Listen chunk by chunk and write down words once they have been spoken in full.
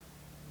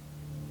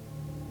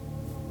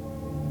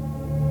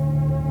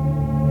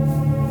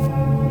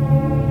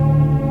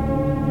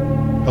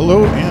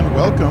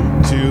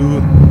welcome to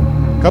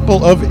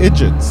Couple of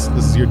Idiots.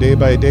 This is your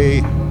day-by-day,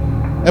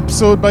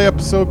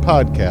 episode-by-episode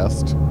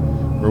podcast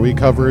where we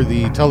cover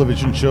the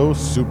television show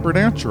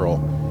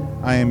Supernatural.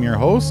 I am your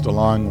host,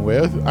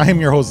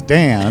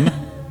 Dan.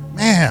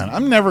 Man,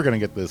 I'm never going to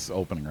get this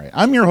opening right.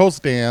 I'm your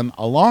host, Dan,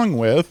 along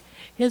with...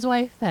 his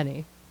wife,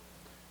 Penny.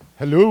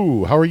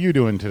 Hello, how are you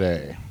doing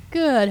today?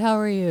 Good, how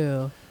are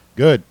you?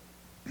 Good.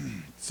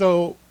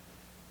 So,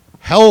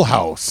 Hell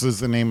House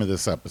is the name of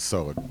this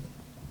episode.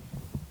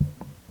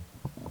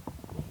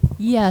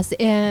 Yes,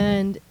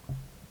 and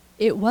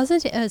it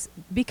wasn't as...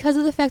 because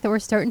of the fact that we're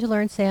starting to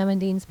learn Sam and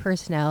Dean's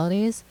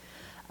personalities,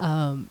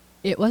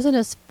 it wasn't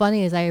as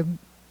funny as I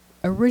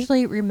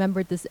originally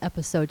remembered this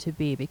episode to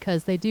be,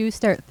 because they do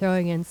start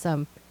throwing in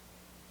some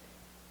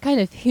kind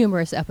of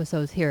humorous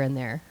episodes here and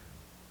there.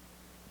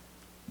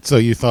 So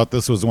you thought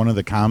this was one of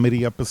the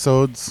comedy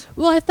episodes?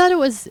 Well, I thought it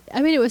was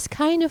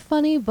kind of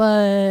funny,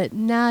 but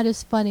not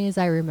as funny as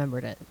I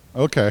remembered it.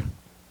 Okay.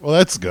 Well,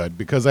 that's good,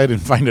 because I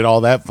didn't find it all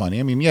that funny.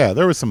 I mean, yeah,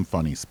 there were some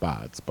funny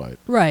spots, but...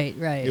 Right.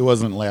 It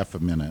wasn't laugh a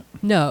minute.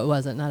 No, it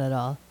wasn't, not at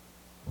all.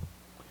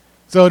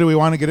 So do we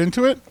want to get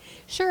into it?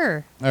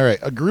 Sure. All right.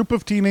 A group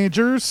of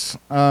teenagers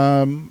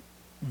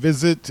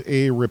visit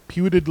a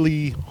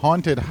reputedly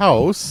haunted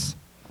house.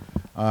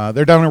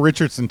 They're down in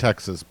Richardson,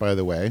 Texas, by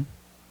the way.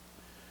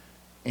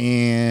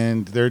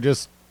 And they're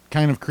just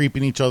kind of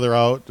creeping each other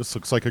out. Just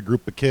looks like a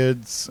group of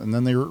kids. And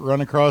then they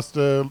run across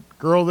a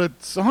girl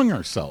that's hung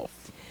herself.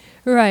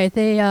 Right.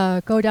 They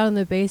go down in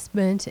the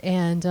basement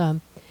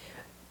and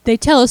they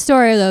tell a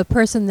story of the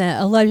person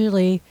that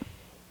allegedly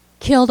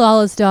killed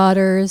all his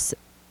daughters.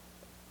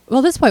 Well,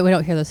 at this point, we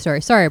don't hear the story.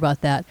 Sorry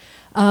about that.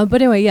 But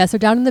anyway, yes, they're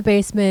down in the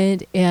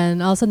basement,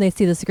 and all of a sudden they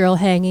see this girl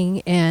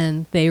hanging,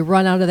 and they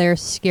run out of there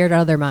scared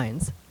out of their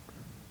minds.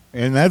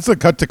 And that's a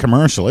cut to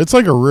commercial. It's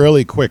like a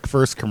really quick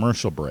first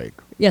commercial break.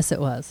 Yes, it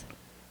was.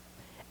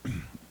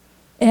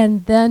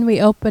 And then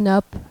we open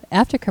up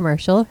after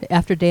commercial,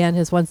 after Dan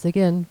has once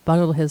again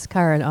bundled his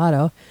car and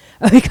auto.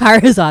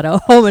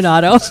 Home and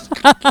auto.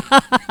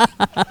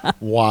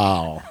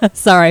 Wow.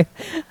 Sorry.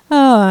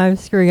 Oh, I'm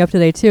screwing up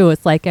today, too.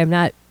 It's like I'm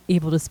not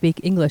able to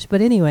speak English.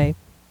 But anyway,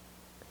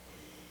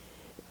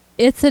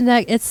 it's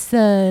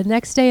the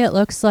next day, it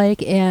looks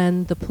like,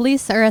 and the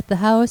police are at the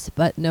house,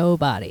 but no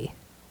body.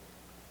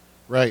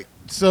 Right.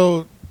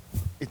 So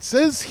it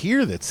says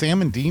here that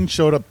Sam and Dean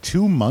showed up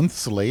 2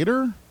 months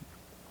later.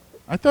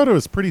 I thought it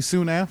was pretty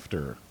soon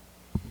after.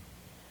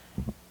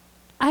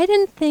 I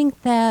didn't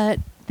think that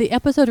the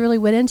episode really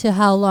went into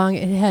how long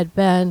it had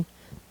been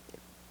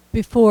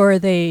before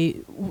they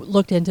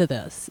looked into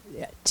this.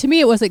 To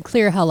me, it wasn't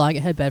clear how long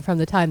it had been from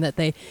the time that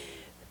they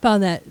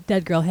found that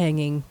dead girl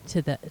hanging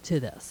to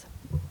this.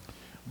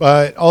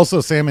 But also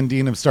Sam and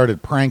Dean have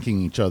started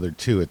pranking each other,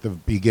 too, at the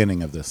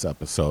beginning of this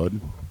episode.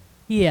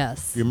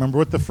 Yes. Do you remember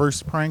what the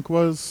first prank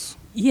was?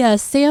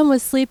 Yes, Sam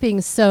was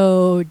sleeping,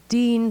 so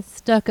Dean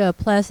stuck a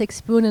plastic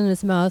spoon in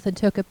his mouth and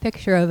took a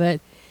picture of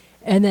it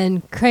and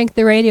then cranked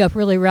the radio up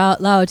really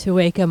loud to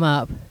wake him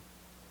up.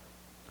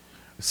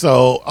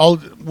 So,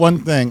 one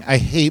thing, I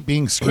hate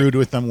being screwed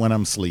with them when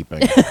I'm sleeping.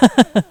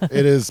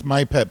 It is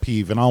my pet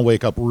peeve, and I'll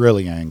wake up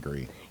really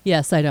angry.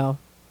 Yes, I know.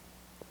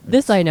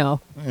 This I know.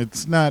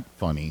 It's not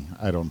funny,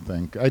 I don't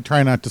think. I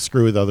try not to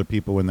screw with other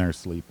people when they're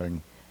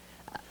sleeping.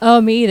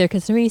 Oh, me either,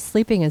 because to me,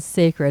 sleeping is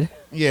sacred.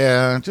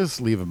 Yeah, just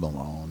leave them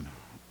alone.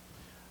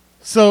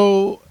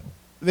 So,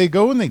 they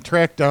go and they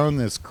track down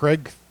this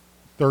Craig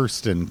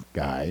Thurston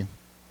guy,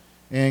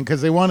 and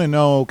because they want to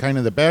know kind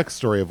of the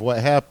backstory of what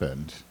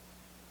happened.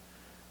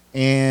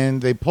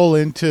 And they pull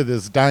into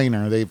this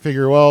diner. They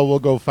figure, well, we'll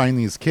go find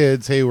these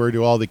kids. Hey, where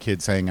do all the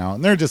kids hang out?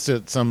 And they're just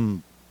at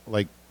some,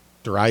 like,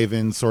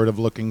 drive-in sort of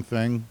looking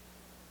thing.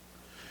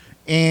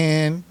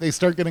 And they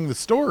start getting the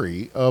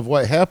story of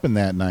what happened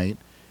that night.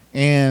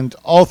 And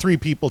all three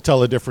people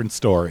tell a different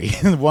story.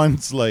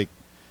 One's like,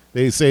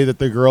 they say that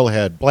the girl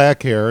had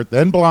black hair,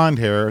 then blonde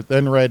hair,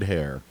 then red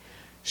hair.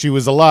 She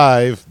was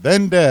alive,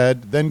 then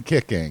dead, then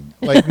kicking.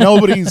 Like,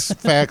 nobody's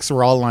facts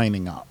were all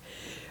lining up.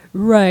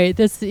 Right.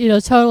 That's,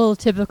 total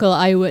typical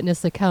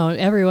eyewitness account.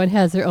 Everyone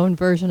has their own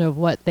version of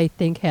what they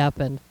think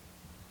happened.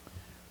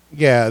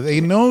 Yeah,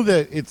 they know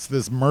that it's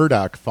this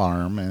Murdoch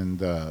farm,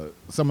 and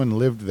someone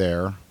lived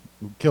there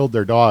who killed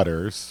their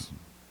daughters.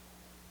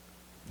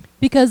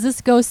 Because this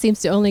ghost seems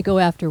to only go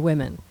after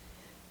women.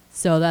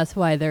 So that's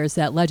why there's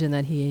that legend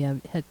that he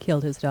had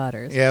killed his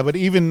daughters. Yeah, but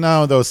even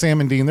now, though,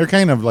 Sam and Dean, they're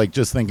kind of like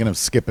just thinking of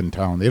skipping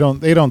town. They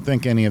don't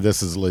think any of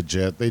this is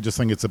legit. They just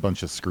think it's a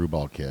bunch of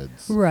screwball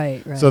kids.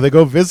 Right. So they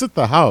go visit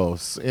the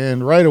house,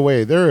 and right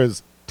away there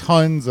is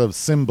tons of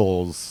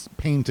symbols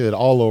painted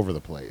all over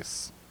the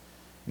place.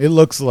 It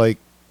looks like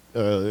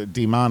a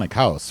demonic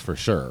house for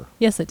sure.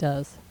 Yes, it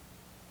does.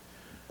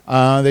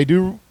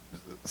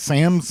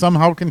 Sam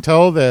somehow can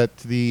tell that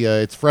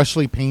it's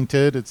freshly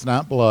painted. It's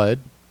not blood.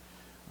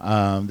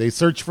 They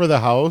search for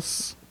the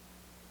house,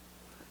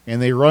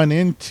 and they run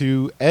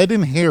into Ed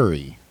and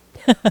Harry,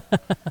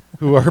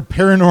 who are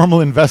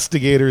paranormal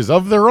investigators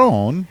of their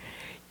own.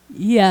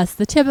 Yes,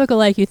 the typical,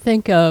 like you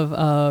think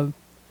of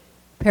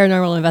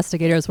paranormal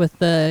investigators with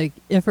the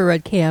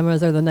infrared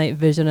cameras or the night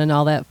vision and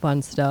all that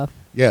fun stuff.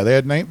 Yeah, they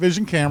had night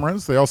vision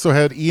cameras. They also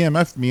had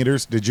EMF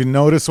meters. Did you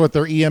notice what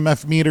their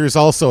EMF meters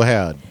also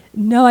had?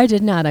 No, I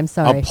did not. I'm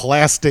sorry. A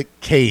plastic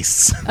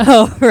case.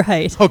 Oh,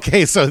 right.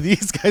 Okay, so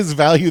these guys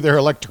value their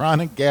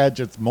electronic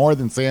gadgets more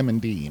than Sam and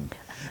Dean.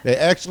 They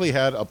actually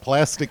had a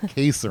plastic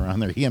case around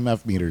their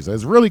EMF meters. I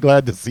was really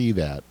glad to see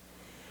that.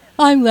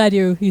 I'm glad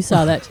you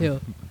saw that too.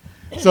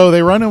 So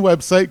they run a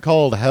website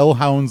called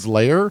Hellhound's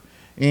Lair,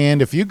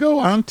 and if you go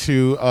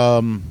onto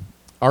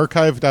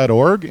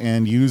archive.org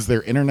and use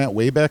their Internet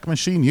Wayback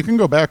Machine, you can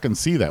go back and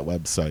see that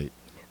website.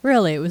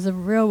 Really, it was a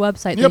real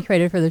website Yep. they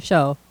created for the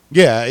show.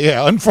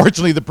 Yeah.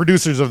 Unfortunately, the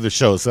producers of the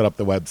show set up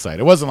the website.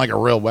 It wasn't like a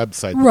real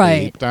website that Right.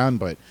 they aped on,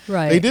 but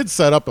Right. they did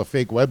set up a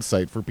fake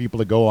website for people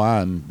to go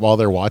on while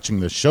they're watching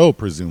the show,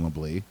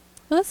 presumably.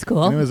 Well, that's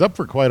cool. And it was up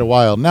for quite a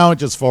while. Now it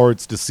just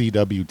forwards to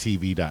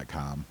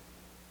cwtv.com.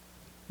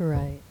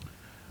 Right.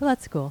 Well,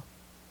 that's cool.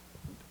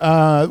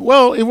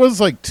 Well, it was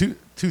like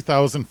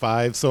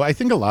 2005, so I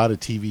think a lot of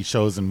TV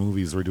shows and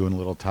movies were doing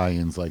little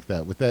tie-ins like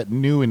that with that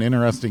new and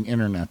interesting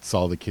internet's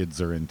all the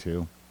kids are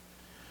into.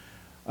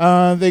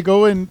 They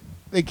go and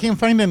they can't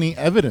find any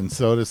evidence,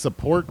 though, to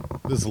support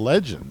this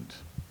legend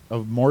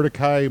of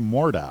Mordecai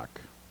Mordock.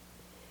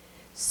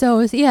 So,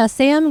 yeah,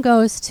 Sam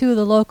goes to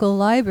the local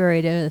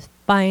library to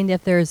find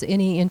if there's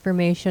any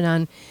information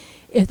on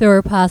if there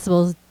were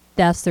possible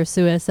deaths or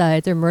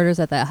suicides or murders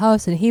at that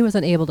house, and he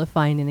wasn't able to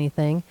find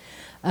anything.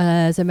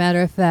 As a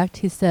matter of fact,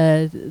 he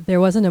said there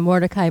wasn't a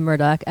Mordecai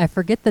Murdoch. I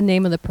forget the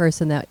name of the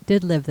person that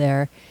did live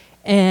there,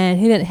 and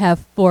he didn't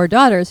have 4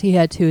 daughters. He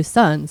had 2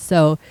 sons.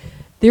 So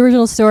the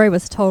original story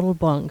was total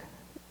bunk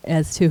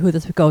as to who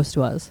this ghost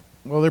was.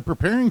 Well, they're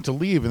preparing to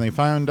leave, and they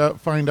find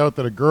out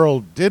that a girl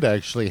did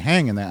actually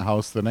hang in that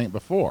house the night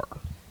before.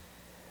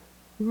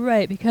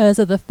 Right, because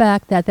of the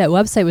fact that that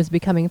website was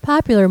becoming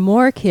popular,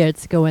 more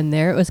kids go in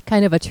there. It was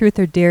kind of a truth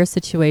or dare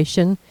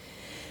situation.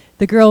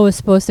 The girl was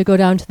supposed to go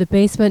down to the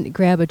basement,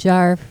 grab a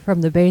jar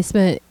from the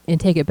basement, and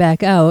take it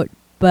back out,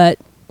 but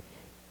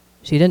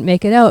she didn't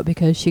make it out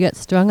because she got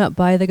strung up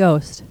by the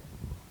ghost.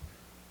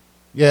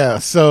 Yeah,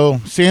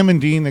 so Sam and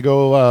Dean, they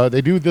go,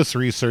 they do this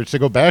research. They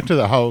go back to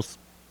the house.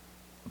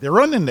 They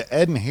run into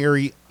Ed and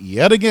Harry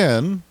yet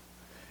again,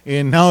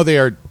 and now they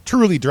are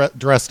truly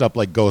dressed up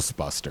like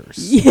Ghostbusters.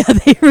 Yeah,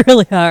 they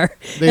really are.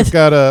 They've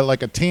got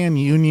a tan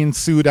union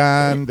suit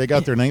on. They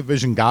got their night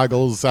vision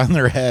goggles on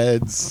their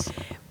heads.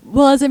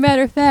 Well, as a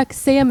matter of fact,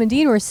 Sam and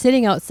Dean were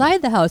sitting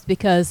outside the house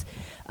because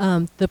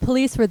the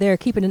police were there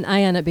keeping an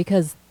eye on it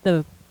because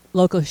the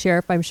local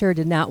sheriff, I'm sure,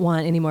 did not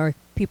want any more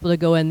people to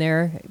go in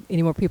there,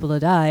 any more people to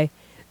die.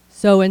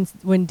 So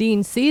when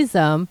Dean sees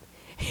them,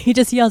 he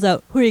just yells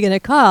out, "Who are you going to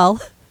call?"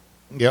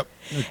 Yep,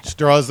 which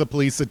draws the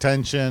police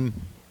attention.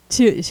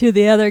 to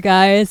the other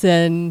guys,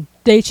 and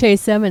they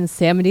chase them, and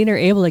Sam and Dean are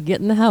able to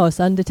get in the house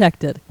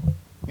undetected.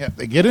 Yeah,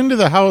 they get into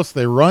the house.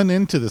 They run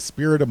into the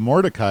spirit of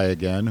Mordecai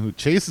again, who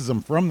chases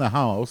them from the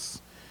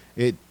house.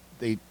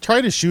 They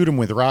try to shoot him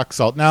with rock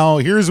salt. Now,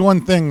 here's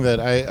one thing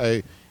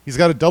that he's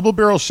got a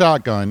double-barrel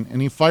shotgun,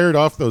 and he fired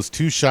off those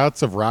 2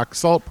 shots of rock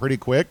salt pretty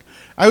quick.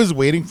 I was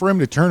waiting for him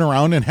to turn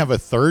around and have a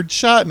 3rd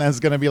shot, and I was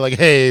going to be like,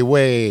 hey,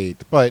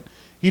 wait. But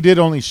he did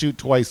only shoot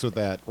twice with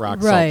that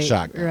rock salt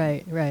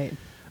shotgun. Right.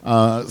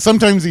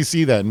 Sometimes you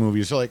see that in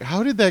movies. You're like,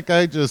 how did that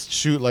guy just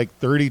shoot like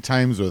 30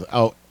 times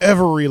without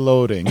ever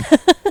reloading?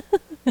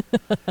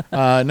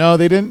 No,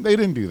 they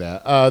didn't do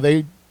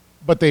that.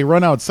 But they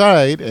run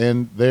outside,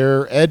 and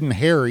Ed and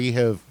Harry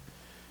have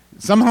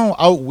somehow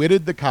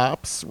outwitted the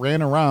cops,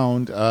 ran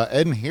around.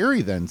 Ed and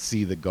Harry then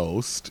see the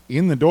ghost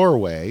in the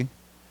doorway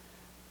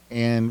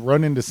and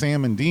run into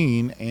Sam and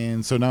Dean,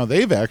 and so now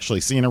they've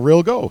actually seen a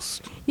real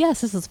ghost.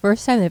 Yes, this is the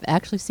first time they've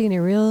actually seen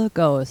a real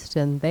ghost,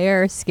 and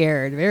they're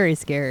scared, very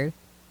scared.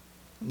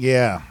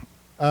 Yeah.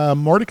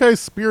 Mordecai's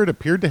spirit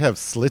appeared to have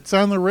slits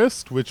on the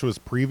wrist, which was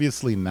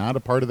previously not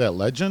a part of that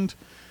legend.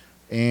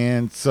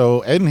 And so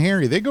Ed and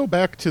Harry, they go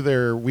back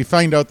to we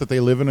find out that they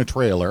live in a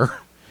trailer,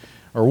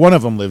 or one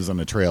of them lives in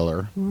a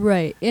trailer.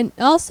 Right. And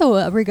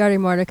also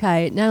regarding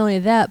Mordecai, not only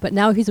that, but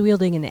now he's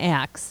wielding an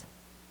axe.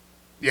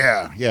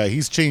 Yeah,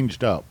 he's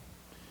changed up.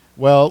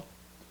 Well,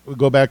 we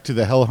go back to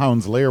the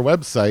Hellhound's Lair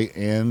website,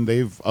 and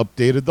they've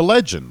updated the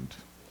legend.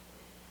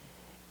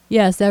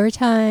 Yes, every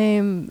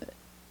time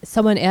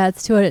someone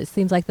adds to it, it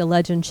seems like the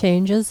legend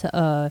changes.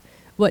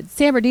 What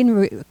Sam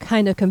Berdine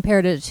kind of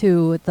compared it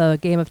to the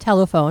game of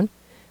telephone,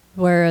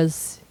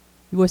 whereas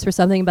you whisper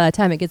something, by the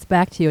time it gets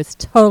back to you, it's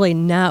totally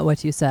not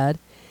what you said.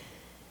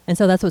 And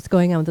so that's what's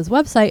going on with this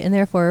website, and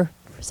therefore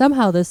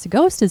somehow this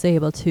ghost is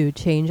able to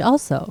change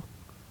also.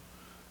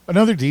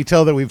 Another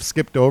detail that we've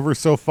skipped over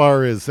so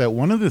far is that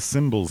one of the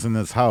symbols in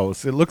this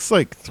house, it looks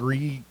like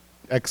 3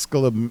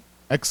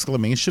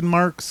 exclamation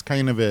marks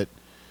kind of at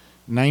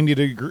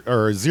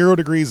 0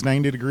 degrees,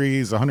 90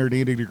 degrees,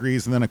 180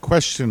 degrees, and then a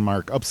question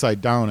mark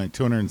upside down at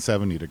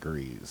 270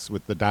 degrees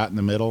with the dot in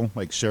the middle,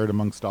 like shared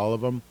amongst all of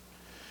them.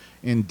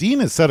 And Dean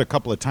has said a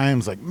couple of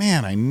times, like,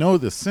 man, I know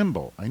this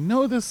symbol. I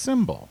know this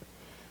symbol.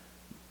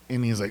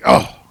 And he's like,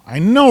 oh, I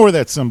know where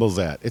that symbol's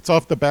at. It's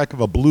off the back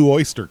of a Blue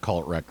Oyster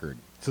Cult record.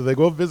 So they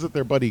go visit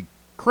their buddy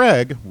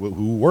Craig,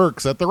 who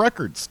works at the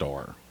record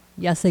store.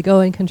 Yes, they go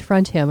and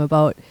confront him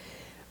about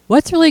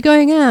what's really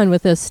going on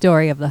with this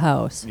story of the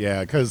house.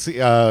 Yeah, because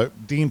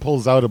Dean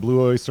pulls out a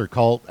Blue Oyster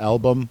Cult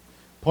album,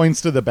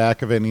 points to the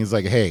back of it, and he's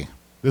like, hey,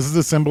 this is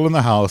a symbol in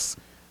the house.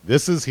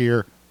 This is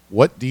here.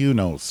 What do you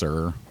know,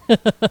 sir?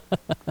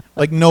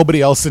 Like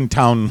nobody else in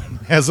town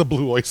has a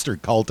Blue Oyster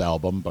Cult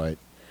album, but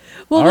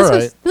Well, all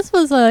right. this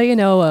was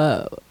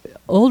a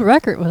old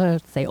record. Well,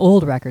 I'd say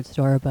old record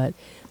store, but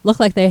looked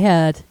like they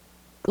had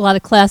a lot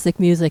of classic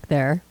music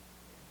there,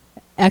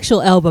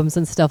 actual albums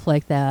and stuff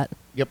like that.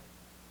 Yep.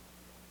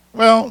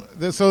 Well,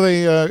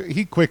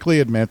 Craig quickly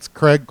admits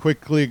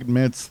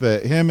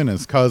that him and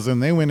his cousin,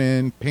 they went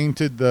in,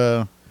 painted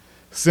the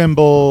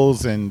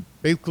symbols, and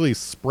basically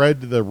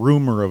spread the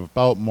rumor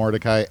about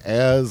Mordecai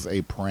as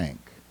a prank.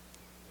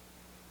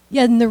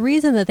 Yeah, and the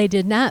reason that they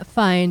did not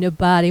find a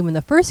body when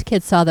the first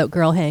kid saw that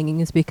girl hanging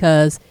is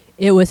because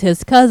it was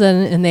his cousin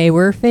and they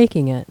were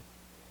faking it.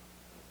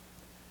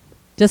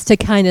 Just to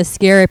kind of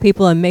scare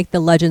people and make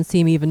the legend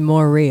seem even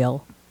more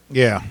real.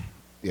 Yeah.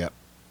 Yep.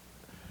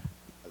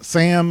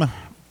 Sam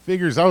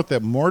figures out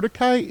that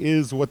Mordecai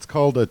is what's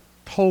called a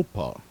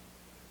tulpa.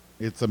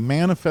 It's a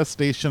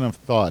manifestation of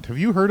thought. Have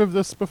you heard of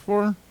this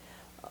before?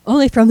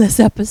 Only from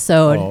this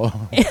episode.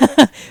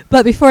 Oh.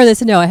 But before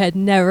this, no, I had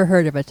never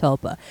heard of a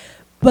tulpa.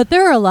 But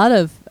there are a lot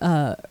of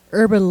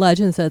urban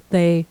legends that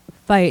they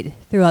fight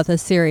throughout the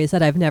series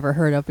that I've never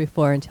heard of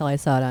before until I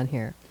saw it on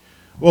here.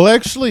 Well,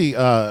 actually,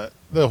 the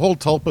whole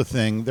tulpa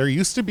thing, there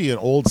used to be an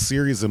old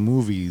series of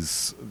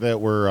movies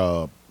that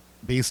were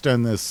based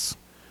on this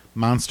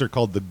monster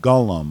called the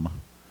Golem.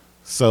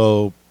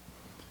 So,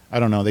 I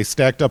don't know, they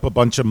stacked up a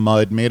bunch of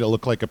mud, made it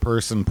look like a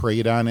person,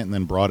 preyed on it, and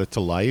then brought it to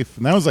life.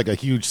 And that was like a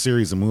huge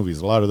series of movies.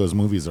 A lot of those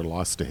movies are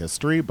lost to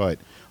history, but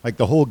like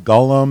the whole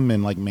Golem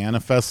and like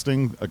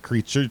manifesting a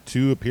creature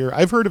to appear,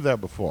 I've heard of that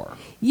before.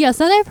 Yes,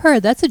 that I've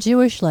heard. That's a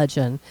Jewish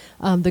legend,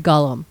 the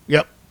Golem.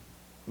 Yep.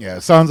 Yeah,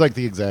 it sounds like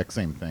the exact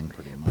same thing,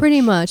 pretty much.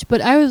 Pretty much.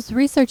 But I was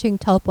researching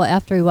tulpa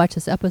after we watched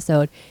this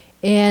episode,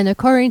 and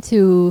according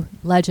to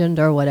legend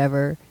or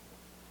whatever,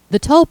 the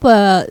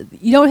tulpa,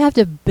 you don't have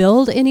to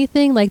build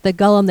anything. Like the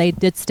Golem, they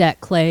did stack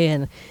clay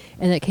and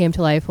it came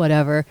to life,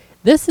 whatever.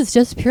 This is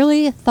just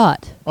purely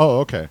thought.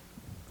 Oh, okay.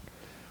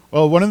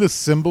 Well, one of the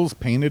symbols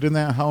painted in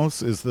that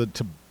house is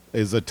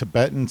is a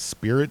Tibetan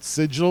spirit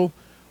sigil,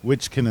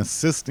 which can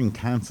assist in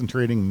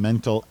concentrating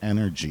mental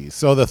energy.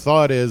 So the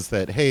thought is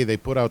that, hey, they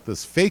put out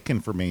this fake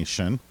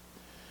information.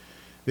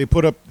 They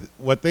put up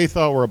what they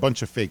thought were a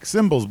bunch of fake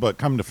symbols, but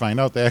come to find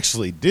out they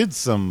actually did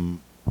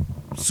some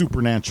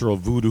supernatural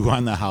voodoo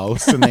on the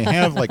house, and they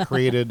have like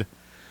created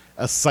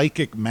a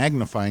psychic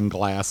magnifying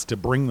glass to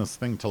bring this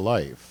thing to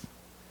life.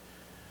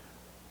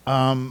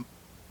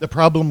 The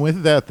problem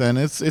with that then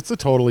is it's a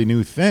totally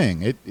new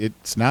thing.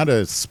 It's not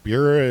a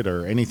spirit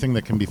or anything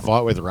that can be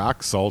fought with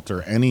rock salt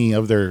or any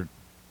of their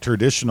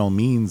traditional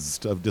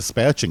means of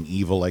dispatching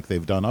evil like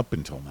they've done up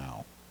until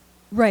now.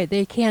 Right.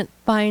 They can't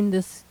find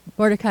this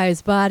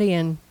Mordecai's body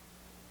and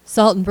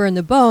salt and burn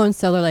the bones,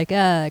 so they're like,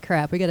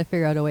 crap, we got to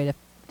figure out a way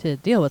to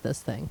deal with this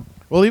thing.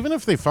 Well, even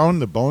if they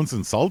found the bones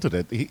and salted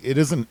it, it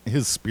isn't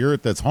his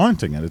spirit that's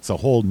haunting it. It's a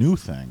whole new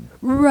thing.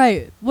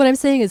 Right. What I'm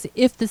saying is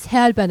if this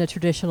had been a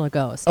traditional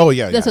ghost. Oh,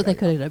 yeah. That's yeah, what they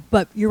could have done.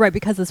 But you're right,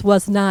 because this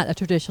was not a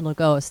traditional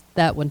ghost,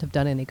 that wouldn't have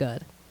done any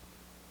good.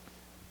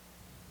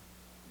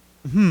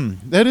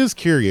 That is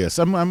curious.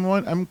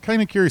 I'm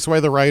kind of curious why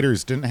the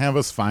writers didn't have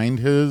us find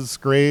his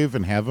grave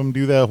and have him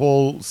do that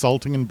whole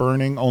salting and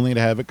burning, only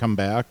to have it come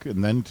back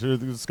and then to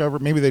discover.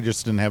 Maybe they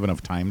just didn't have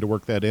enough time to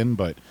work that in,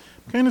 but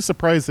I'm kind of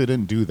surprised they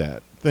didn't do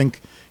that. Think,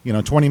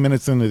 20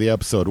 minutes into the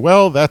episode,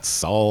 well, that's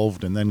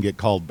solved, and then get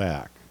called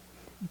back.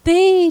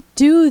 They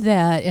do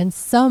that in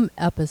some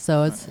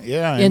episodes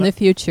in the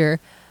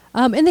future.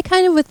 And they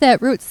kind of with that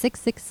Route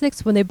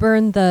 666, when they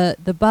burned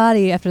the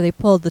body after they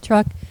pulled the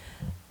truck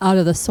out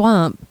of the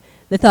swamp,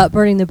 they thought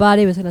burning the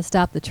body was going to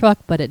stop the truck,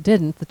 but it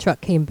didn't. The truck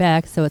came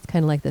back, so it's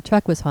kind of like the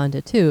truck was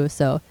haunted too.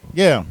 So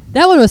yeah,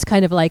 that one was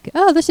kind of like,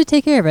 oh, this should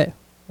take care of it.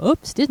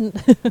 Oops, didn't.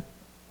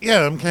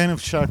 Yeah, I'm kind of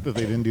shocked that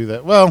they didn't do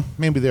that. Well,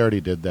 maybe they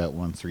already did that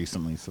once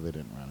recently, so they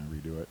didn't want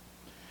to redo it.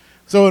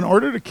 So in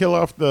order to kill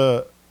off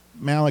the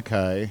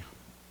Malachi,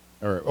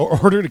 or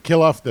order to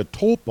kill off the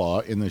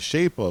tulpa in the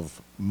shape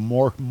of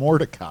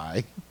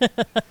Mordecai,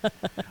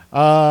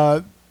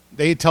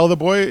 they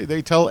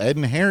tell Ed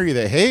and Harry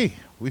that, hey,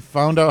 we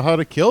found out how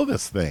to kill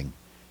this thing.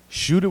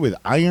 Shoot it with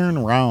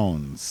iron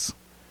rounds.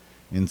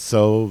 And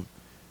so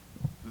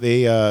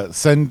they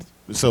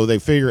they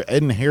figure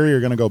Ed and Harry are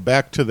going to go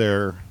back to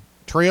their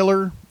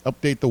trailer,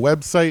 update the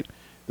website.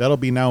 That'll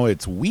be now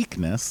its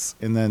weakness,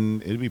 and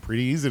then it'd be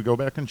pretty easy to go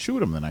back and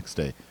shoot them the next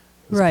day.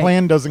 This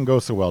plan doesn't go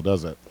so well,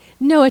 does it?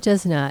 No, it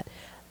does not.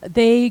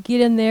 They get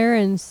in there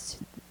and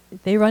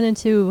they run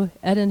into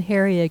Ed and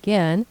Harry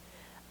again.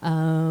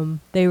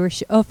 They were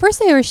first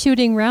they were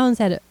shooting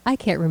rounds at it. I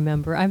can't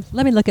remember.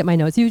 Let me look at my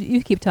notes.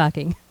 You keep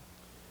talking.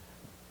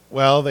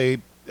 Well, they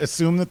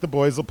assume that the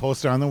boys will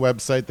post it on the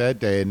website that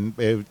day, and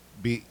it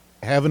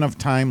have enough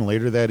time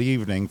later that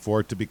evening for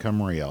it to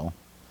become real.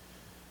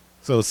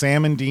 So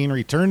Sam and Dean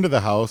return to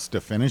the house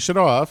to finish it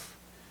off.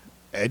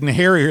 Ed and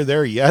Harry are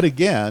there yet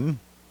again,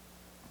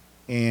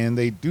 and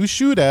they do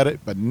shoot at it,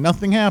 but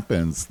nothing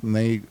happens. And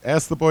they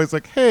ask the boys,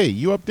 like, hey,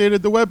 you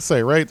updated the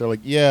website, right? They're like,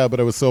 yeah, but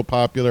it was so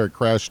popular it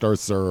crashed our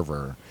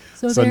server.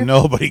 So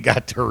nobody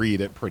got to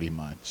read it, pretty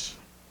much.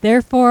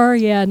 Therefore,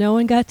 yeah, no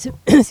one got to,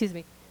 excuse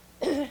me,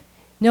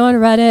 no one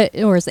read it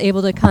or was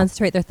able to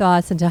concentrate their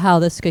thoughts into how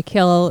this could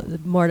kill the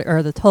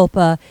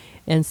Tulpa.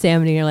 And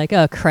Sam and Dean are like,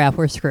 oh, crap,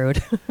 we're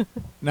screwed.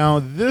 Now,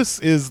 this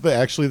is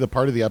actually the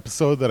part of the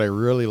episode that I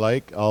really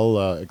like.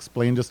 I'll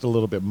explain just a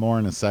little bit more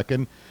in a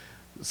second.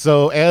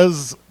 So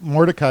as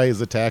Mordecai is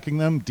attacking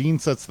them, Dean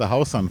sets the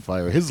house on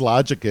fire. His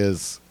logic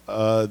is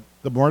the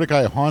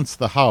Mordecai haunts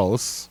the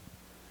house.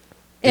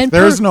 If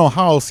there's no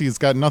house, he's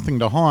got nothing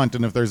to haunt.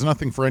 And if there's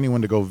nothing for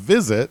anyone to go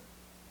visit,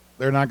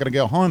 they're not going to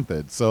get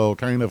haunted. So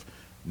kind of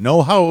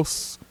no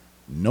house,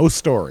 no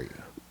story.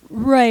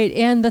 Right,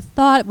 and the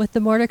thought with the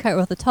Mordecai, or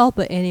with the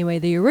Tulpa anyway,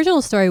 the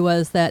original story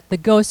was that the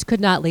ghost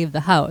could not leave the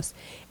house.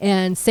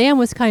 And Sam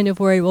was kind of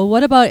worried, well,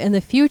 what about in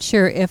the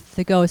future if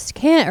the ghost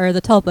can't, or the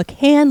Tulpa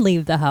can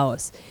leave the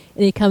house?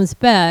 And he comes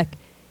back,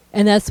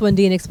 and that's when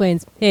Dean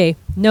explains, hey,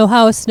 no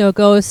house, no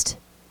ghost,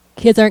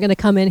 kids aren't going to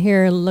come in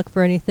here and look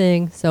for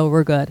anything, so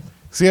we're good.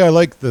 See, I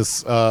like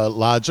this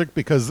logic,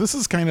 because this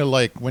is kind of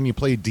like when you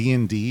play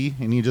D&D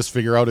and you just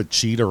figure out a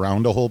cheat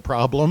around a whole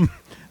problem.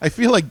 I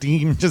feel like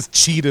Dean just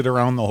cheated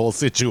around the whole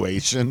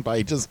situation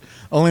by just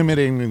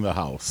eliminating the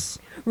house.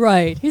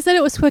 Right. He said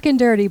it was quick and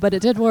dirty, but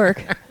it did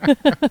work.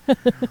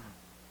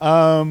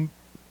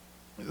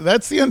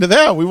 That's the end of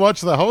that. We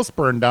watched the house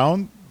burn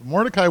down.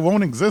 Mordecai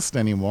won't exist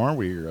anymore,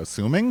 we're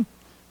assuming.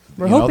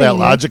 We're hoping that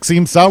logic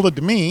seems solid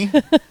to me.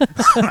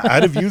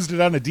 I'd have used it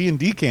on a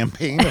D&D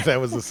campaign if that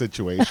was the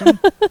situation.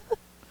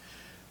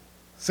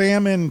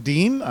 Sam and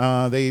Dean,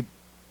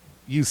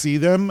 you see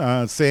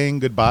them saying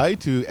goodbye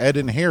to Ed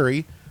and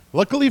Harry.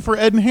 Luckily for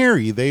Ed and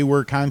Harry, they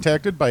were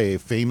contacted by a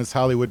famous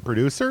Hollywood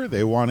producer.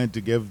 They wanted to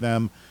give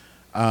them,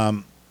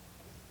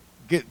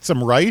 get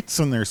some rights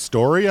in their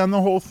story on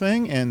the whole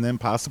thing, and then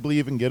possibly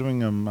even giving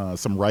them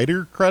some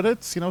writer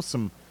credits,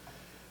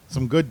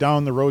 some good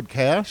down the road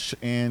cash.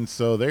 And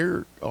so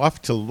they're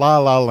off to La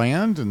La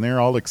Land, and they're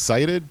all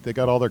excited. They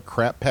got all their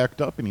crap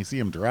packed up, and you see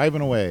them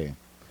driving away.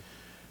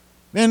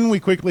 Then we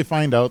quickly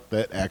find out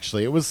that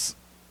actually it was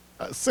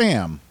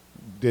Sam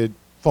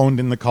phoned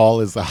in the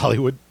call as the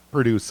Hollywood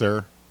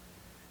producer,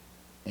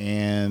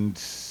 and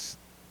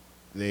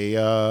they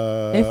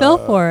fell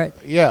for it.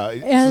 Yeah,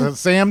 and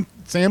Sam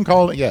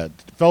called. Yeah,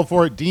 fell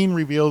for it. Dean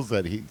reveals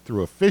that he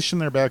threw a fish in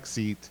their back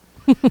seat.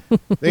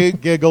 They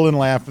giggle and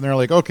laugh, and they're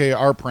like, "Okay,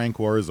 our prank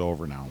war is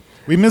over now."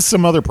 We missed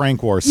some other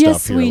prank war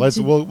stuff here.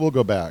 We'll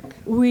go back.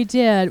 We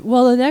did.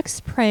 Well, the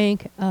next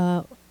prank.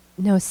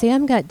 No,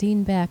 Sam got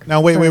Dean back.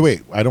 Now,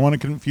 wait. I don't want to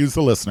confuse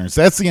the listeners.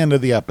 That's the end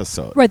of the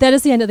episode. Right, that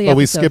is the end of the episode. But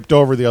we skipped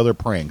over the other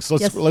pranks.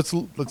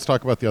 Let's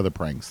talk about the other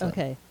pranks then.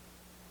 Okay.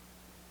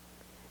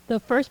 The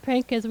first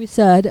prank, as we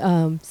said,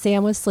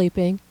 Sam was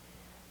sleeping.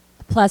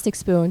 A plastic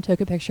spoon,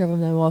 took a picture of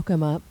him, then woke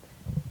him up.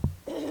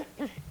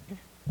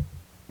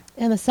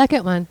 And the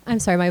second one, I'm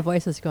sorry, my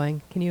voice is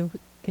going. Can you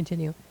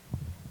continue?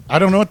 I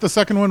don't know what the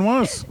second one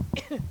was.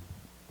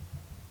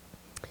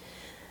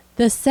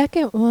 The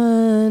second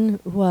one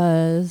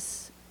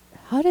was,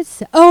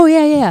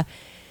 yeah.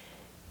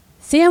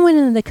 Sam went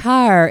into the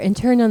car and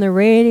turned on the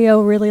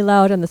radio really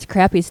loud on this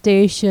crappy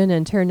station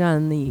and turned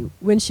on the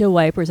windshield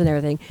wipers and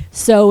everything.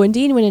 So when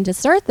Dean went in to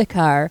start the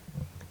car,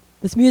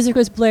 this music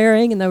was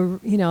blaring and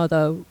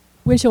the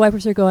windshield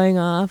wipers were going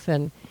off,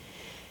 and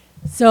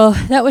so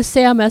that was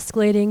Sam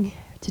escalating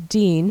to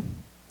Dean.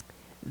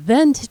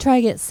 Then to try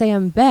to get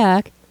Sam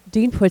back,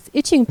 Dean puts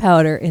itching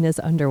powder in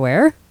his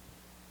underwear.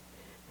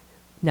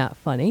 Not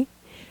funny.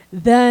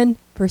 Then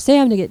for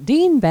Sam to get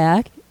Dean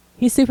back,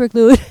 he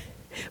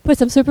put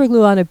some super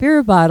glue on a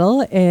beer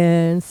bottle,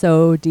 and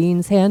so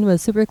Dean's hand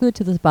was super glued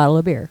to this bottle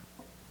of beer.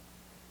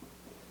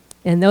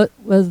 And that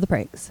was the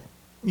pranks.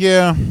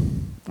 Yeah.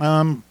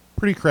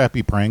 Pretty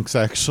crappy pranks,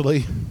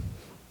 actually.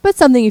 But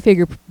something you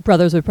figure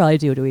brothers would probably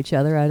do to each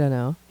other. I don't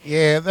know.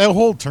 Yeah, that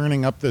whole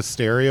turning up the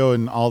stereo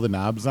and all the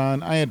knobs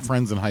on, I had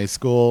friends in high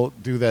school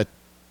do that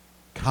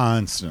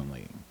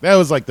constantly. That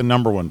was like the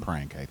number one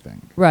prank, I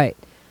think. Right.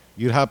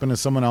 You'd hop into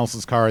someone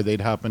else's car,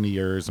 they'd hop into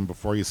yours, and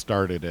before you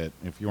started it,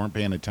 if you weren't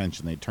paying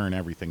attention, they'd turn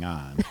everything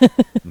on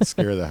and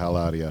scare the hell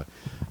out of you.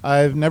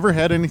 I've never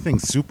had anything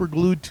super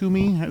glued to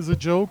me as a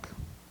joke.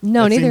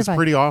 No, neither have I. Seems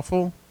pretty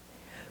awful.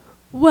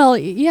 Well,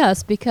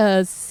 yes,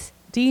 because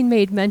Dean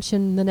made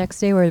mention the next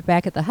day we were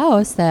back at the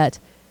house that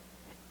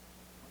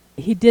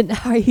he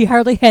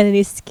hardly had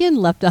any skin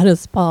left on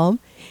his palm,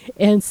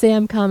 and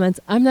Sam comments,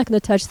 "I'm not going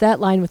to touch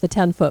that line with a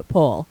 10-foot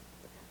pole."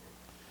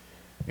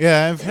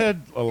 Yeah, I've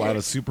had a lot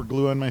of super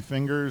glue on my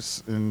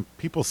fingers, and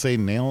people say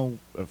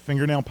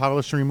fingernail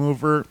polish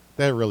remover.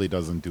 That really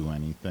doesn't do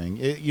anything.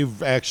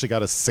 You've actually got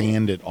to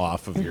sand it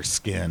off of your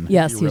skin.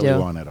 Yes, if you really do.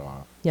 Want it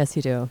off. Yes,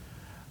 you do.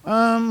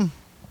 Okay,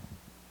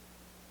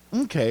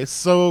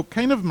 so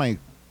kind of my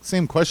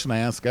same question I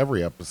ask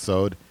every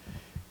episode.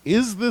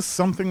 Is this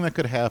something that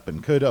could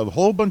happen? Could a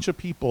whole bunch of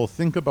people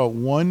think about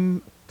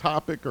one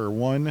topic or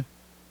one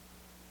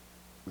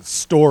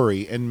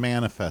story and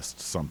manifest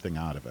something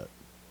out of it?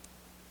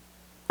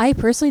 I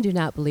personally do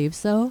not believe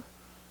so.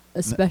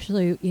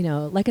 Especially,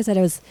 like I said,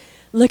 I was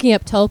looking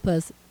up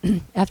tulpas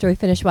after we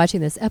finished watching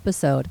this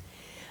episode.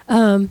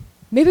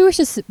 Maybe we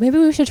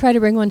should try to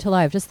bring one to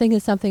life. Just think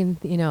of something,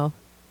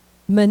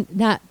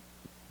 not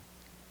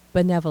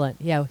benevolent.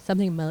 Yeah,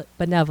 something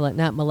benevolent,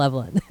 not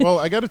malevolent. Well,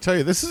 I got to tell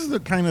you, this is the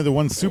kind of the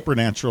one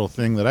supernatural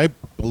thing that I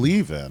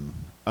believe in.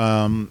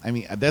 I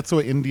mean, that's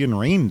what Indian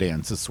rain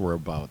dances were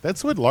about.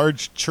 That's what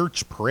large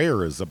church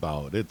prayer is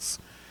about. It's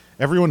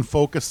everyone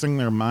focusing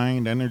their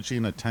mind, energy,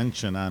 and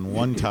attention on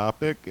one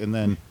topic, and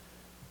then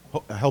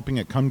helping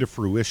it come to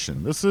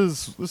fruition. This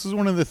is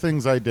one of the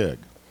things I dig.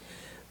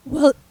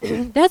 Well,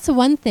 that's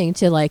one thing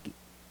to like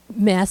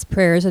mass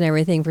prayers and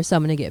everything for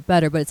someone to get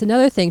better, but it's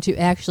another thing to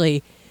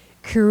actually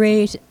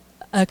create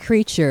a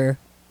creature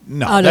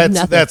No, out of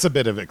nothing. that's a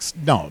bit of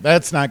no,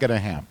 that's not going to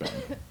happen.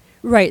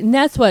 Right, and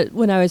that's what,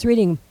 when I was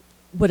reading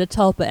what a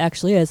tulpa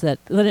actually is, that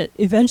it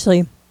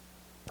eventually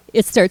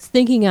it starts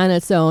thinking on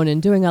its own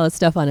and doing all this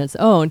stuff on its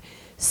own.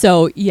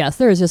 So, yes,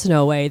 there is just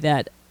no way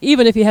that,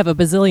 even if you have a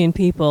bazillion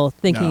people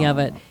thinking of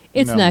it,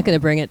 it's not going to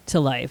bring it to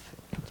life.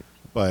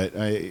 But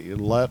a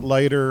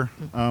lighter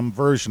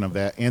version of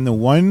that. And the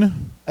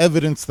one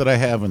evidence that I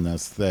have in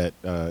this that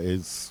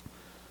is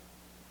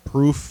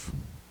proof,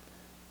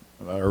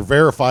 or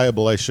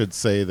verifiable, I should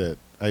say, that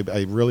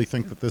I really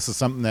think that this is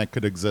something that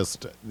could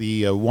exist.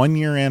 The 1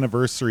 year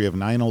anniversary of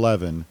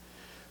 9/11,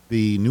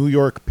 the New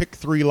York Pick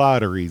 3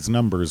 lottery's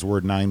numbers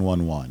were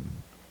 911.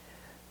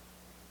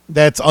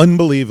 That's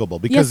unbelievable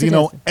because, Yes, it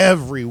is.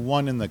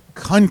 everyone in the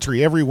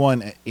country,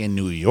 everyone in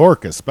New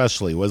York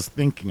especially, was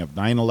thinking of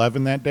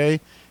 9/11 that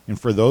day. And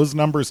for those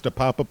numbers to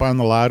pop up on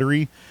the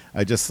lottery,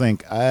 I just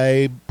think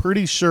I'm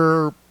pretty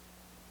sure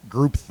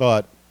group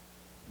thought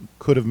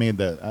could have made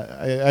that.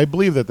 I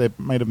believe that they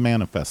might have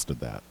manifested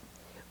that.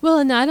 Well,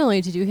 and not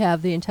only did you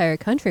have the entire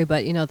country,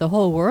 but, the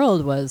whole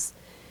world was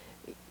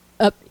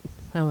up.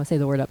 I don't want to say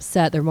the word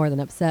upset. They're more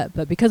than upset.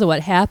 But because of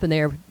what happened,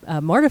 they are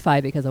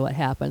mortified because of what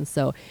happened.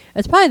 So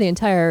it's probably the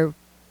entire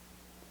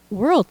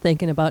world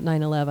thinking about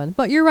 9/11.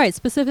 But you're right,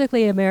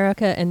 specifically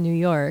America and New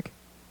York.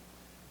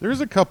 There's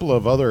a couple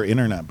of other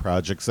internet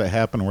projects that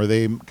happen where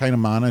they kind of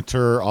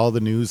monitor all the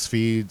news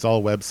feeds,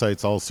 all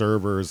websites, all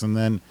servers, and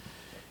then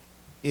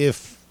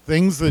if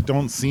things that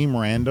don't seem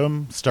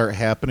random start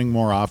happening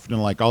more often,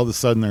 like all of a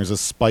sudden there's a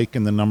spike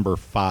in the number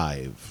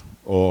 5,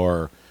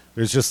 or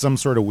there's just some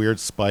sort of weird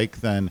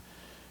spike, then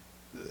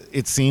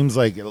it seems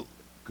like a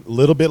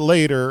little bit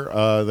later,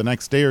 the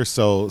next day or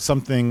so,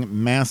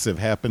 something massive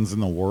happens in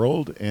the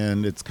world,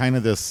 and it's kind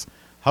of this,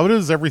 how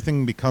does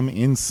everything become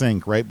in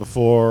sync right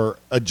before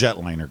a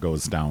jetliner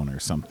goes down or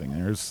something?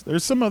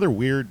 There's some other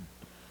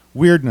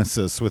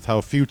weirdnesses with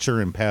how future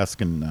and past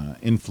can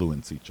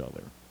influence each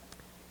other.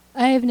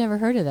 I've never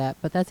heard of that,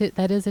 but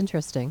that is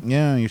interesting.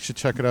 Yeah, you should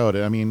check it out.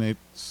 I mean,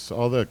 it's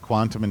all the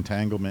quantum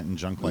entanglement and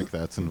junk like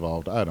that's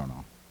involved. I don't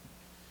know.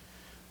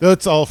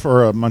 That's all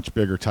for a much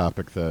bigger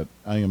topic that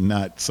I am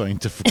not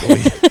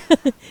scientifically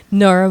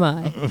Nor am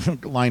I.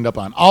 lined up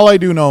on. All I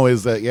do know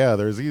is that, yeah,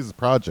 there's these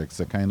projects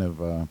that kind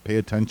of pay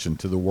attention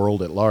to the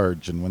world at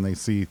large, and when they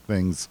see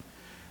things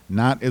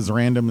not as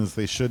random as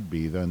they should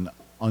be, then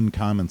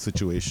uncommon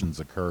situations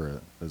occur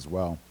as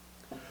well.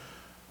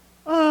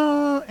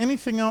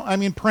 Anything else? I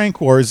mean,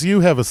 prank wars.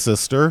 You have a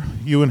sister.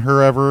 You and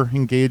her ever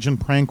engage in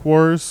prank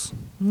wars?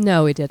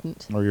 No, we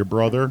didn't. Or your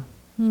brother?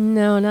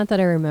 No, not that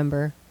I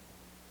remember.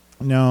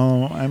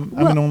 No, I'm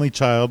an only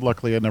child.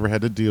 Luckily, I never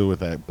had to deal with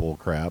that bull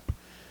crap.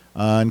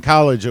 In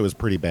college, it was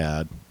pretty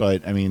bad.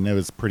 But, I mean, it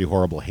was pretty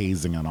horrible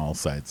hazing on all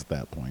sides at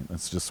that point.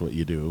 That's just what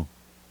you do.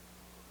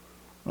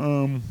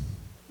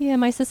 Yeah,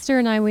 my sister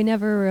and I, we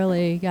never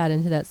really got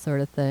into that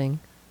sort of thing.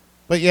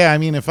 But, yeah, I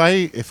mean, if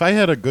I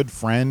had a good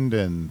friend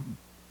and...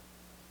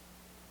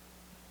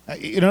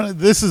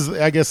 this is,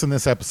 I guess in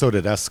this episode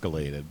it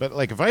escalated. But,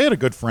 like, if I had a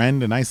good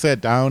friend and I sat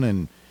down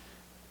and,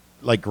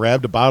 like,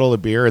 grabbed a bottle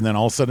of beer and then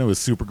all of a sudden it was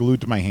super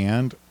glued to my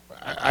hand,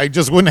 I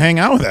just wouldn't hang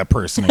out with that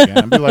person again.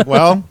 I'd be like,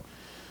 well,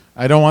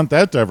 I don't want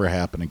that to ever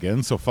happen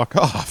again, so fuck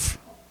off.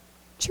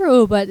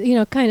 True, but,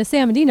 kind of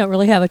Sam and Dean don't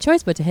really have a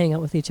choice but to hang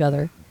out with each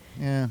other.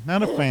 Yeah,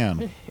 not a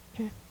fan.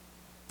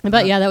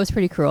 But, yeah, that was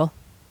pretty cruel.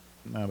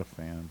 Not a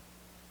fan.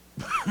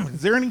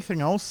 Is there anything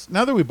else?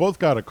 Now that we both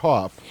got a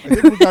cough, I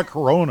think we got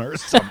corona or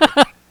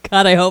something.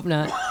 God, I hope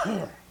not.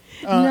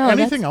 No,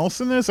 anything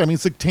else in this? I mean,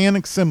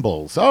 satanic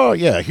symbols. Oh,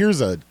 yeah,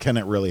 here's a, can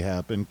it really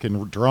happen?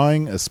 Can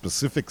drawing a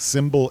specific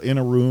symbol in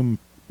a room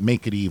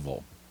make it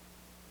evil?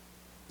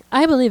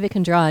 I believe it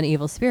can draw an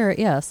evil spirit,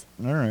 yes.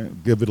 All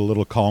right, give it a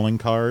little calling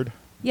card.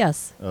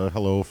 Yes.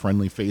 Hello,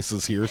 friendly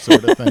faces here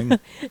sort of thing.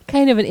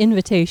 Kind of an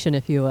invitation,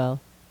 if you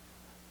will.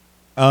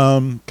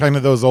 Kind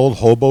of those old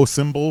hobo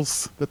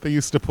symbols that they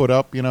used to put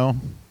up,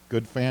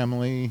 good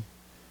family,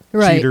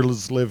 Right.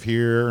 cheaters live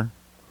here.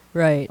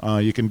 Right.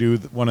 You can do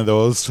one of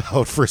those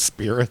out for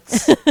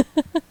spirits.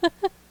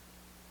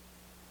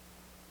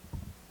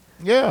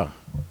 Yeah,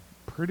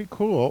 pretty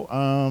cool.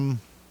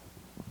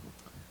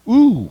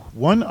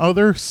 One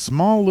other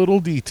small little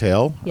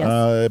detail, Yes.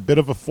 a bit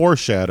of a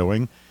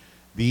foreshadowing.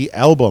 The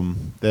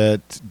album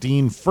that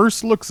Dean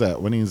first looks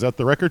at when he's at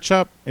the record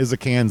shop is a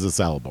Kansas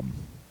album.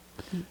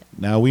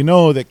 Now we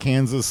know that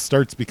Kansas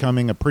starts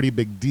becoming a pretty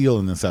big deal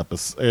in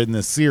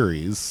this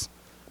series.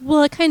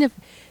 Well, it kind of,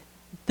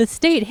 the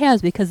state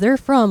has, because they're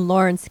from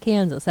Lawrence,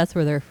 Kansas. That's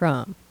where they're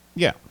from.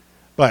 Yeah.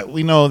 But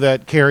we know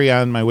that Carry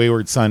On My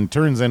Wayward Son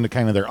turns into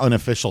kind of their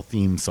unofficial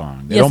theme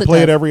song. They Yes, don't it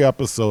play it does. every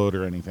episode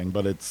or anything,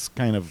 but it's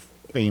kind of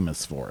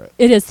famous for it.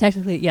 It is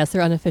technically, yes,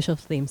 their unofficial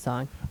theme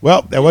song.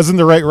 Well, that wasn't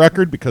the right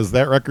record because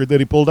that record that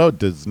he pulled out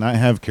does not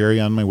have Carry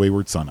On My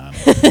Wayward Son on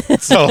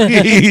it. So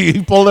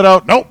he pulled it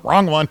out. Nope,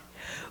 wrong one.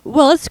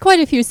 Well, it's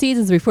quite a few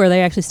seasons before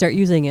they actually start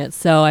using it,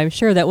 so I'm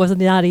sure that was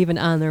not even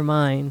on their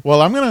mind.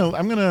 Well, I'm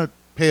gonna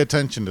pay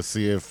attention to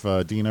see if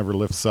Dean ever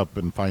lifts up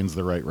and finds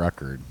the right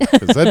record.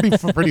 'Cause that'd be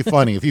pretty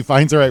funny if he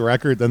finds the right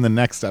record, then the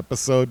next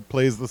episode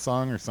plays the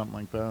song or something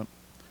like that.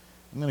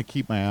 I'm gonna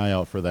keep my eye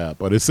out for that.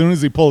 But as soon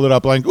as he pulled it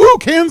up, like, ooh,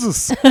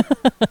 Kansas!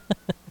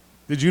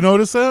 Did you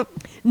notice that?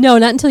 No,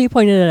 not until you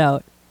pointed it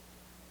out.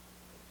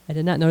 I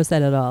did not notice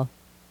that at all.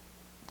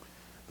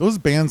 Those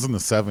bands in the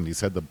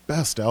 70s had the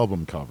best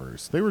album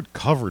covers. They were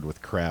covered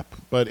with crap,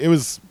 but it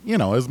was, it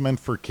was meant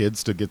for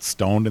kids to get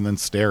stoned and then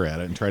stare at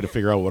it and try to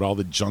figure out what all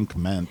the junk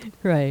meant.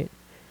 Right.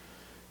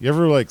 You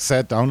ever,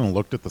 sat down and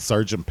looked at the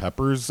Sgt.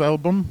 Pepper's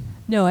album?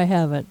 No, I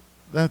haven't.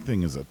 That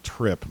thing is a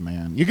trip,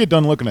 man. You get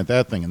done looking at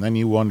that thing, and then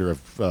you wonder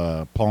if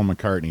Paul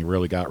McCartney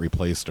really got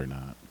replaced or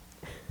not.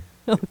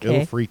 Okay.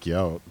 It'll freak you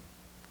out.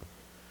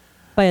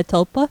 By a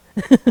tulpa?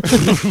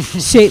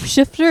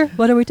 Shapeshifter?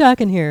 What are we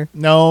talking here?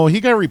 No, he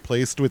got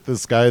replaced with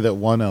this guy that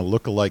won a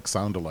look-alike,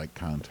 sound-alike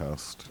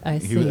contest. I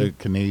He was see. a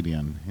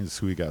Canadian is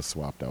who he got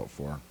swapped out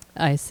for.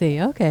 I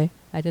see. Okay.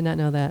 I did not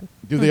know that.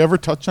 Do they ever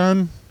touch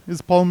on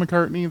is Paul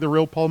McCartney, the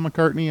real Paul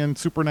McCartney in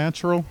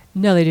Supernatural?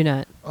 No, they do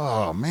not.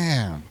 Oh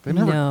man, they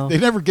No.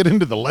 never get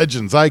into the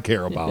legends I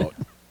care about.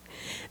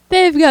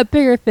 They've got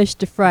bigger fish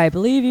to fry,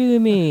 believe you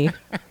me.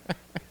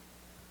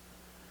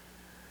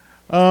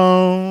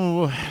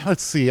 Oh,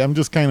 let's see. I'm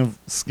just kind of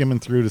skimming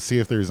through to see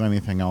if there's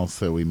anything else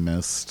that we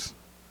missed.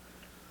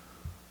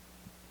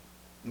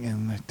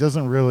 And it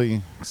doesn't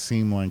really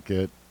seem like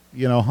it.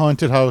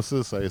 Haunted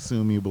houses, I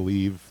assume you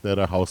believe that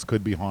a house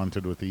could be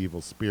haunted with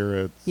evil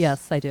spirits.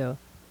 Yes, I do.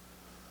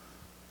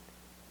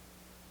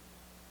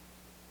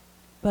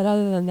 But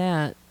other than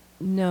that,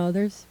 no,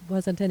 there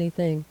wasn't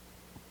anything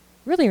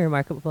really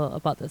remarkable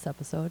about this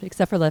episode,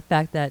 except for the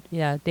fact that,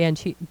 yeah, Dean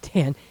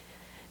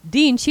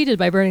cheated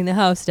by burning the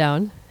house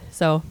down.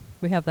 So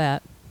we have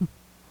that.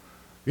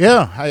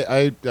 Yeah,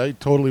 I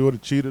totally would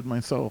have cheated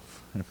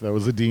myself if that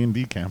was a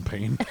D&D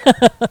campaign.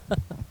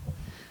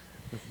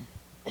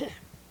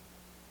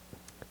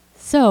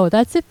 So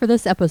that's it for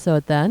this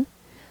episode then.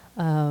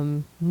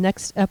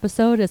 Next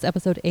episode is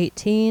episode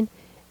 18,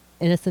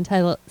 and it's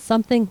entitled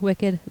Something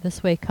Wicked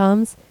This Way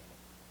Comes.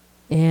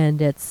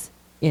 And it's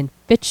in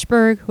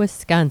Fitchburg,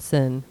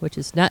 Wisconsin, which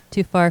is not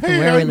too far from Hey,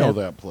 where I we know live.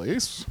 that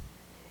place.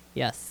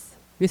 Yes.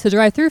 We used to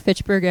drive through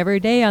Fitchburg every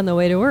day on the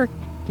way to work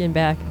and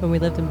back when we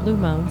lived in Blue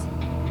Mounds.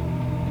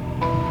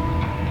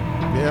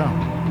 Yeah,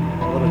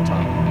 what a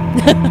time.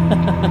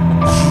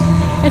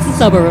 It's a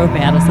suburb of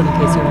Madison, in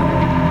case you're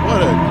wondering.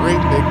 What a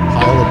great big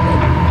pile of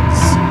bedrooms.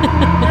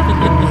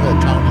 I knew that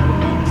town had a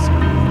main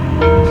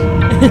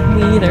street.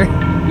 Me either.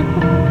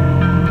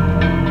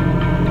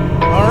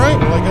 All right,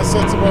 well, I guess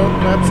that's about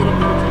wraps it up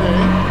for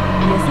today.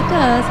 Yes, it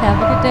does. Have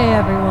a good day,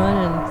 everyone,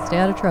 and stay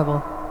out of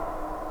trouble.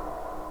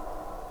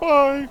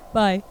 Bye.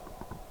 Bye.